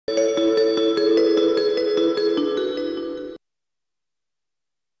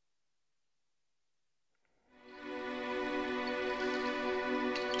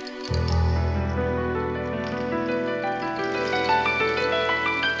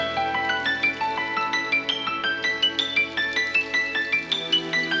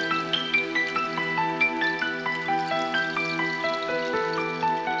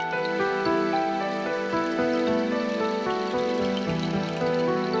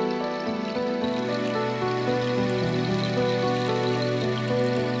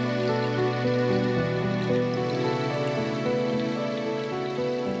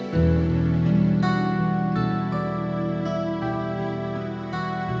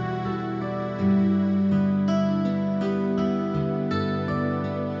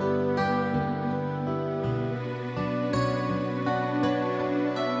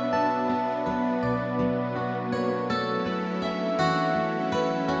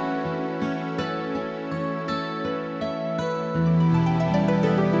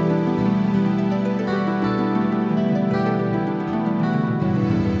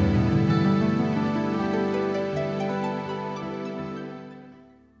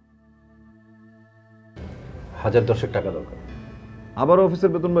হাজার দশেক টাকা দরকার। আবার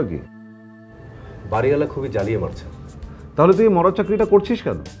অফিসের বেতন বাকি? বাড়িওয়ালা খুবই জ্বালিয়ে মারছে। তাহলে তুই মরার চাকরিটা করছিস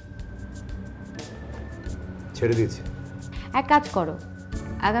কেন? ছেড়ে দিয়েছি। এক কাজ করো,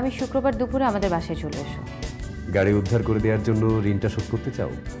 আগামী শুক্রবার দুপুরে আমাদের বাসায় চলে এসো। গাড়ি উদ্ধার করে দেওয়ার জন্য ঋণটা শোধ করতে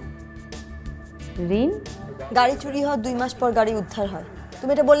চাও? ঋণ? গাড়ি চুরি হওয়ার 2 মাস পর গাড়ি উদ্ধার হয়,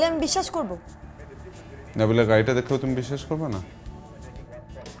 তুমি এটা বললে আমি বিশ্বাস করব? নাবিলা গাড়িটা দেখলেও তুমি বিশ্বাস করবে না?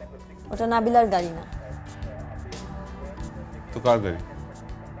 ওটা নাবিলার গাড়ি না। তো কার গাড়ি?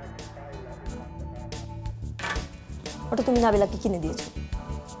 ওটা তুমি নাবিলাকে কিনে দিয়েছো।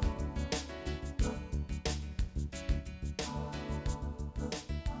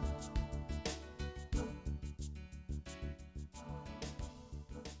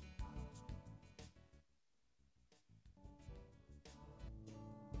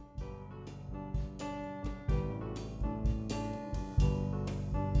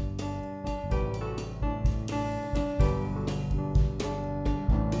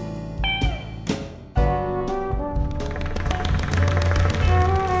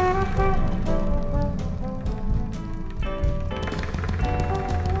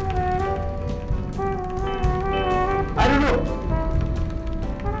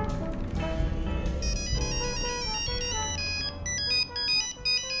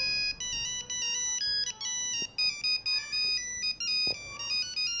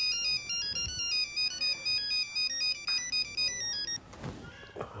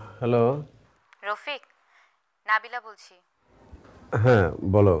 হ্যালো। রফিক, নাবিলা বলছি। হ্যাঁ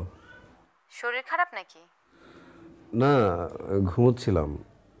বলো। শরীর খারাপ নাকি? না, ঘুমোচ্ছিলাম।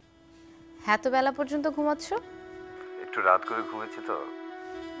 এত বেলা পর্যন্ত ঘুমাচ্ছ? একটু রাত করে ঘুমেছি তো।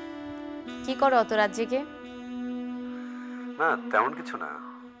 কি করো অত রাত জেগে? না তেমন কিছু না।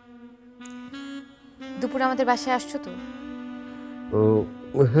 দুপুরে আমাদের বাসায় আসছো তো?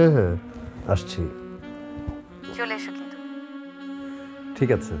 ও হ্যাঁ হ্যাঁ আসছি। চলে এসো কিন্তু।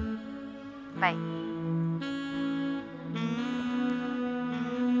 ঠিক আছে, বাই।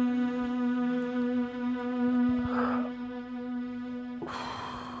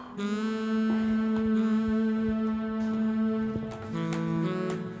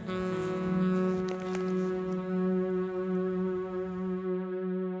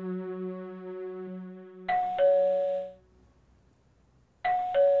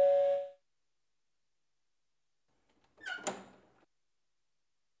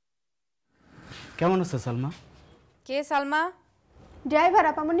 কেমন আছো সালমা? কে সালমা? ড্রাইভার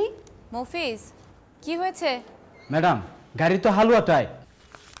আপামনি। মফিজ, কি হয়েছে? ম্যাডাম, গাড়ি তো হালুয়া টাই।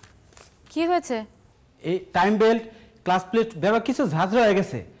 কি হয়েছে? এই টাইম বেল্ট, ক্লাস প্লেট ব্যাপার কিছু ঝাঁঝরা হয়ে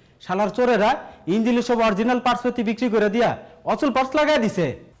গেছে। শালার চোরেরা ইঞ্জিনের সব অরিজিনাল পার্টস পাতি বিক্রি করে দিয়া অচল পার্টস লাগাই দিছে।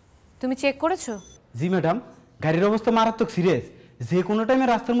 তুমি চেক করেছো? জি ম্যাডাম, গাড়ির অবস্থা মারাত্মক সিরিয়াস। যে কোনো টাইমে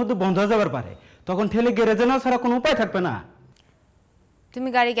রাস্তার মধ্যে বন্ধ হয়ে যাবার পারে, তখন ঠেলে গ্যারেজে নেওয়া ছাড়া কোনো উপায় থাকবে না। তুমি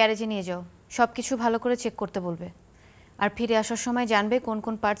গাড়ি গ্যারেজে নিয়ে যাও, সব কিছু ভালো করে চেক করতে বলবে, আর ফিরে আসার সময় জানবে কোন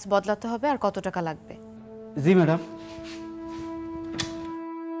কোন পার্টস বদলাতে হবে আর কত টাকা লাগবে। জি ম্যাডাম।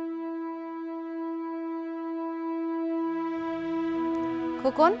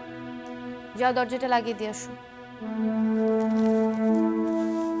 খোকন, যাও দরজাটা লাগিয়ে দিয়ে আসো।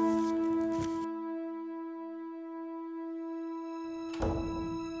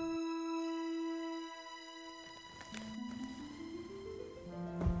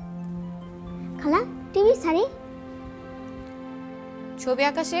 খালা টিভি সারি ছবি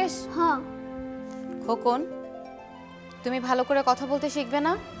আঁকা শেষ? হ্যাঁ। খোকন, তুমি ভালো করে কথা বলতে শিখবে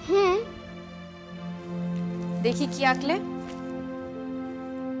না? হ্যাঁ। দেখি কি আঁকলে।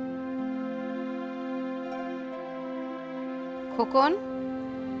 খোকন,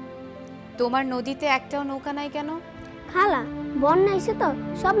 তোমার নদীতে একটাও নৌকা নাই কেন? খালা বন্যা এসে তো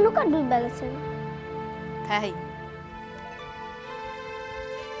সব নৌকা ডুবে গেছে। তাই?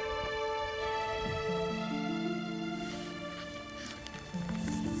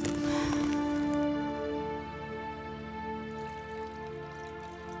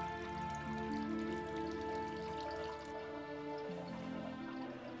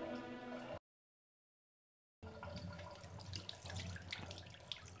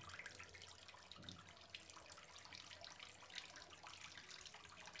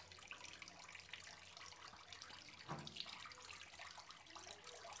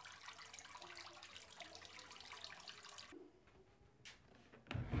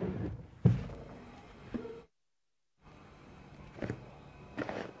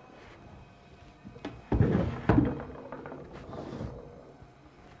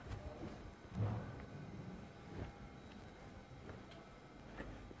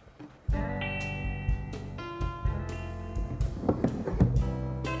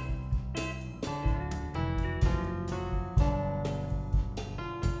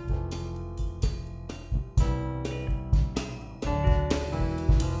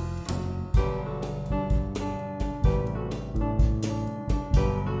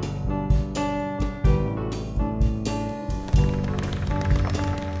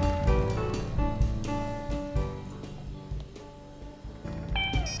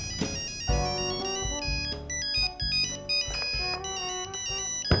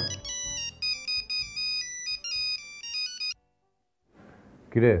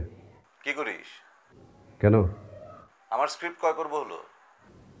 কিরে কি করিস? কেন? আমার স্ক্রিপ্ট কয় পর্ব হলো?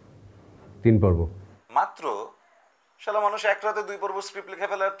 3 পর্ব। মাত্র? শালা মানুষ এক রাতে 2 পর্ব স্ক্রিপ্ট লিখে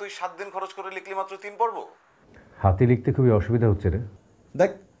ফেলে, আর তুই 7 দিন খরচ করে লিখলি মাত্র 3 পর্ব? হাতে লিখতে খুবই অসুবিধা হচ্ছে রে।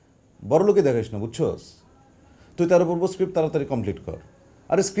 দেখ, বড় লোকে দেখাস না, বুঝছস? তুই 13 পর্ব স্ক্রিপ্ট তাড়াতাড়ি কমপ্লিট কর।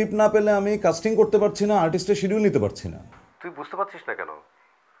 আর স্ক্রিপ্ট না পেলে আমি কাস্টিং করতে পারছি না, আর্টিস্টের শিডিউল নিতে পারছি না। তুই বুঝতে পারছিস না কেন?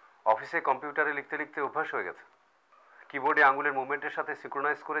 অফিসে কম্পিউটারে লিখতে লিখতে অভ্যাস হয়ে গেছে। কিবোর্ডে আঙুলের মুভমেন্টের সাথে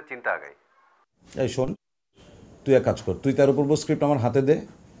সিনক্রোনাইজ করে চিন্তা আগাই। এই শোন, তুই এক কাজ কর, তুই 13 পর্ব স্ক্রিপ্ট আমার হাতে দে,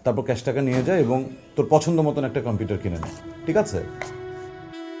 তারপর ক্যাশ টাকা নিয়ে যা এবং তোর পছন্দ মতন একটা কম্পিউটার কিনে নে, ঠিক আছে?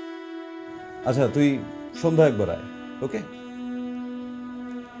 আচ্ছা, তুই সন্ধ্যা একবার আয়, ওকে?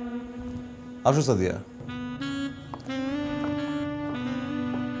 আসো সাদিয়া।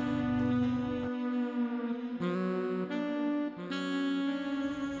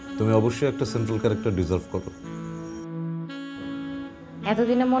 তুমি অবশ্যই একটা সেন্ট্রাল ক্যারেক্টার ডিজার্ভ করো।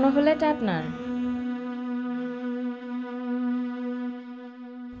 এতদিনে মনে হলো এটা আপনার?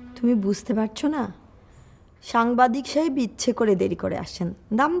 তুমি বুঝতে পারছো না? সাংবাদিক সাহেব ইচ্ছে করে দেরি করে আসছেন,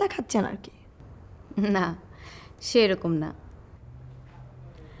 দাম দেখাচ্ছেন আর কি। না, সেরকম না।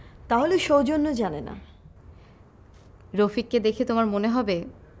 তাহলে সৌজন্য জানে না? রফিককে দেখে তোমার মনে হবে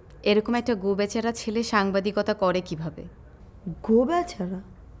এরকম একটা গো বেচারা ছেলে সাংবাদিকতা করে কিভাবে? গো বেচারা?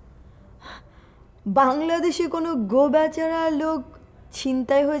 বাংলাদেশে কোনো গো বেচারা লোক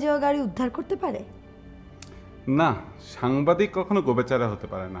ছিনতাই হয়ে যাওয়া গাড়ি উদ্ধার করতে পারে? না, সাংবাদিক কখনো গোবেচারা হতে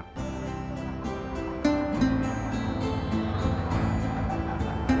পারে না।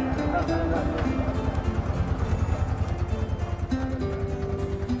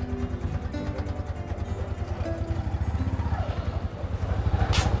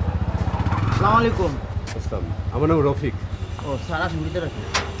 আসসালামু আলাইকুম। আসসালাম, আমার নাম রফিক। ও স্যার, আসুন ভিতরে আসুন।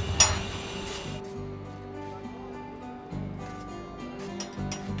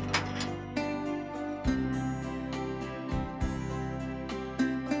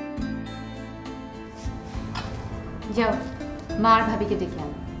 যাও, মা আর ভাবিকে ডেকে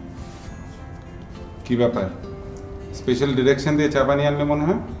আনো। কি ব্যাপার? স্পেশাল ডিরেকশন দিয়ে চা বানিয়ে আনলে মনে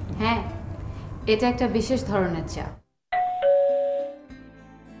হয়? হ্যাঁ, এটা একটা বিশেষ ধরনের চা।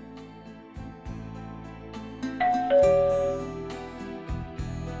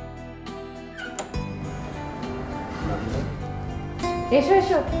 এসো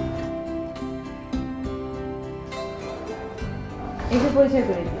এসো, এসে পরিচয়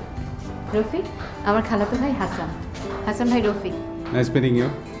করে দিই। রফিক আমার খালাতো ভাই হাসান, হাসান ভাই Rafiq. Nice meeting you,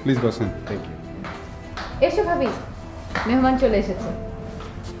 please বসেন। Thank you. এসো ভাবি, মেহমান চলে এসেছে।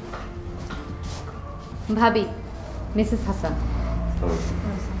 ভাবি, মিসেস হাসান।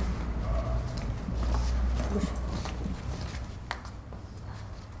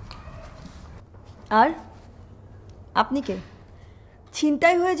 আর আপনি কে?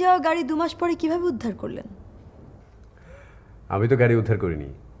 ছিনতাই হয়ে যাওয়া গাড়ি 2 মাস পরে কিভাবে উদ্ধার করলেন? আমি তো গাড়ি উদ্ধার করিনি,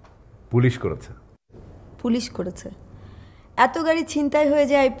 পুলিশ করেছে। পুলিশ করেছে? এত গাড়ি ছিনতাই হয়ে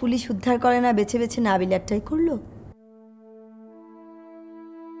যায়, পুলিশ উদ্ধার করে না, বেছে বেছে নাবিলারটাই করলো?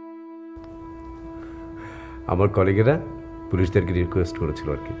 আমার কলিগেরা পুলিশদেরকে রিকোয়েস্ট করেছিল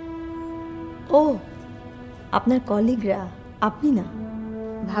আর কি। ও, আপনার কলিগরা, আপনি না?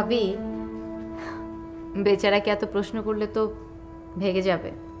 ভাবি, বেচারাকে এত প্রশ্ন করলে তো ভেগে যাবে।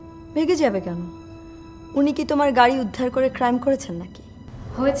 ভেগে যাবে কেন? উনি কি তোমার গাড়ি উদ্ধার করে ক্রাইম করেছেন নাকি?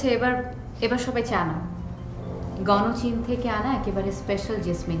 হয়েছে। এবার এবার সবাই চা নাও। গণচীন থেকে আনা একেবারে স্পেশাল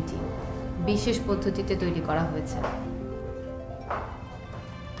জেসমিন টি, বিশেষ পদ্ধতিতে তৈরি করা হয়েছে।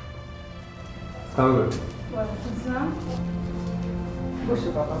 বসো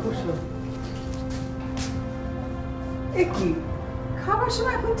বাবা, বসো। এ কি খাবার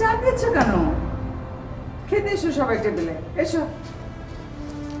সময় এখন চা দিচ্ছ কেন? খেতে এসো সবাই টেবিলে, এসো।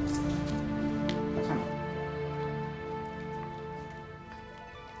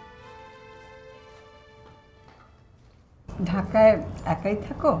 ঢাকায় একাই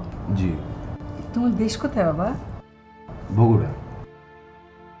থাকো? জি। তোমার দেশ কোথায় বাবা? বগুড়া।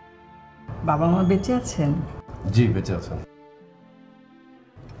 বাবা মা বেঁচে আছেন? জি, বেঁচে আছেন।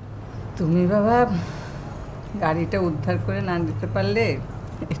 তুমি বাবা গাড়িটা উদ্ধার করে না দিতে পারলে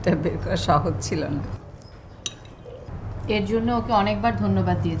এটা বের করা সহজ ছিল না। এর জন্য ওকে অনেকবার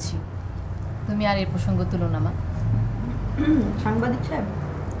ধন্যবাদ দিয়েছি। তুমি আর এর প্রসঙ্গ তুলো না মা। সাংবাদিক সাহেব,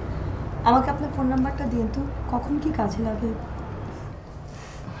 আমাকে আপনার ফোন নাম্বারটা দিন তো, কখন কি কাজে লাগে।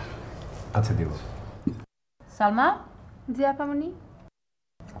 আচ্ছা, দিব। সালমা। জি আপামনি।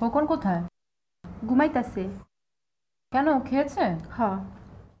 খোকন কোথায়? ঘুমাইতাছে। কেন, খেয়েছে? হ্যাঁ।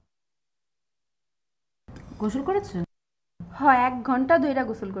 গোসল করেছে? হ্যাঁ, 1 ঘন্টা ধইরা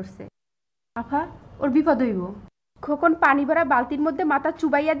গোসল করছে। আফা, ওর বিপদ হইব। খোকন পানি ভরা বালতির মধ্যে মাথা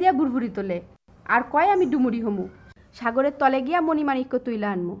চুবাইয়া দিয়া বুড়বুড়ি তোলে আর কয় আমি ডুমুরি হমু, সাগরের তলে গিয়া মণিমাণিক্য তুইলা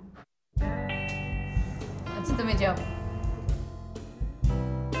আনমু। আচ্ছা তুমি যাও।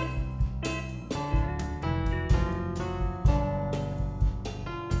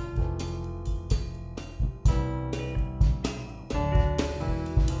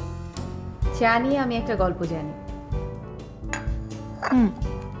 জানি আমি একটা গল্প জানি।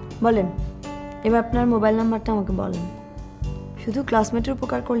 বলেন, এবার আপনার মোবাইল নাম্বারটা আমাকে বলেন। শুধু ক্লাসমেটের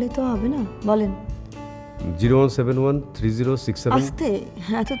উপকার করলেই তো হবে না, বলেন। 01713067 আস্তে,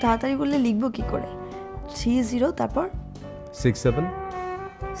 এত তাড়াতাড়ি বললে লিখবো কি করে? 30 তারপর 67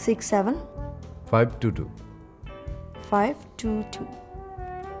 67 522। 522।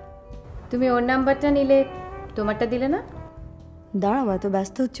 তুমি ওর নাম্বারটা নিলে তোমারটা দিলে না? দাঁড়াও, এত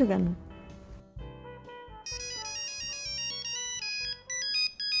ব্যস্ত হচ্ছ কেন?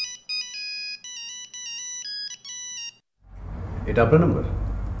 এটা আপনার নাম্বার?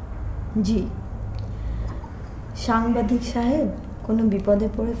 জি। সাংবাদিক সাহেব কোনো বিপদে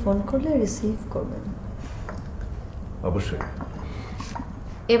পড়ে ফোন করলে রিসিভ করবেন। অবশ্যই।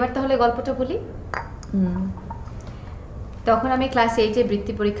 এবার তাহলে গল্পটা বলি। তখন আমি ক্লাস 8-এ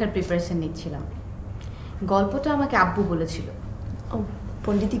বৃত্তি পরীক্ষার প্রিপারেশন নিচ্ছিলাম। গল্পটা আমাকে আব্বু বলেছিল। ও,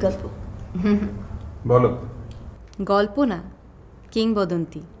 পণ্ডিতি গল্প? বলো। গল্প না,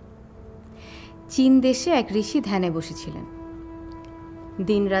 কিংবদন্তি। চীন দেশে এক ঋষি ধ্যানে বসেছিলেন।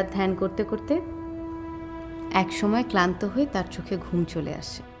 দিনরাত ধ্যান করতে করতে এক সময় ক্লান্ত হয়ে তার চোখে ঘুম চলে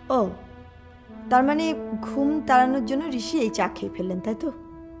আসে। ও, তার মানে ঘুম তাড়ানোর জন্য ঋষি এই চা খেয়ে ফেললেন, তাই তো?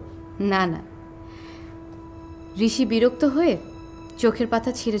 না না, ঋষি বিরক্ত হয়ে চোখের পাতা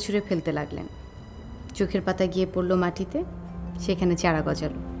ছিঁড়ে ছুঁড়ে ফেলতে লাগলেন। চোখের পাতা গিয়ে পড়লো মাটিতে, সেখানে চারা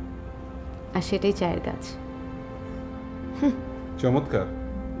গজালো, আর সেটাই চায়ের গাছ। চমৎকার।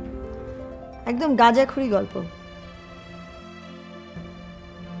 একদম গাঁজাখুরি গল্প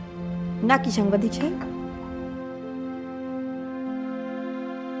নাকি সাংবাদিক সাহেব?